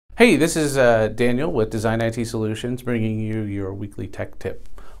Hey, this is Daniel with Design IT Solutions, bringing you your weekly tech tip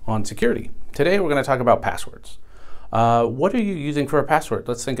on security. Today we're going to talk about passwords. What are you using for a password?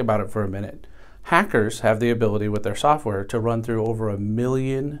 Let's think about it for a minute. Hackers have the ability with their software to run through over 1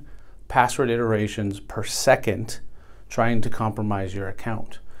 million password iterations per second trying to compromise your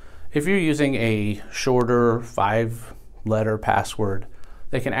account. If you're using a shorter 5-letter password,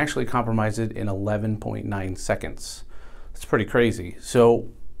 they can actually compromise it in 11.9 seconds. It's pretty crazy.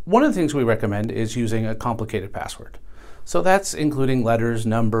 So one of the things we recommend is using a complicated password. So that's including letters,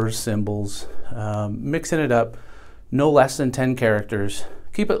 numbers, symbols, mixing it up, no less than 10 characters.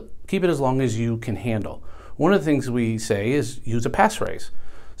 Keep it as long as you can handle. One of the things we say is use a passphrase.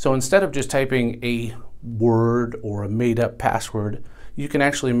 So instead of just typing a word or a made-up password, you can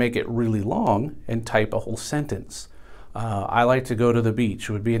actually make it really long and type a whole sentence. I like to go to the beach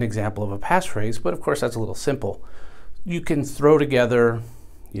would be an example of a passphrase, but of course that's a little simple. You can throw together,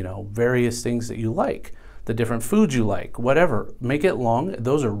 various things that you like, the different foods you like, whatever. Make it long.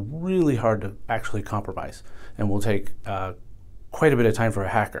 Those are really hard to actually compromise and will take quite a bit of time for a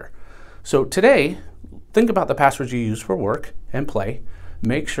hacker. So today, think about the passwords you use for work and play.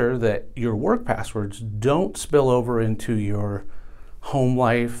 Make sure that your work passwords don't spill over into your home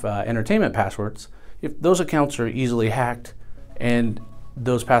life entertainment passwords. If those accounts are easily hacked, and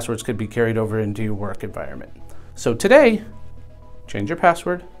those passwords could be carried over into your work environment. So today, change your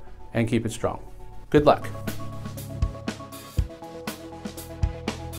password and keep it strong. Good luck.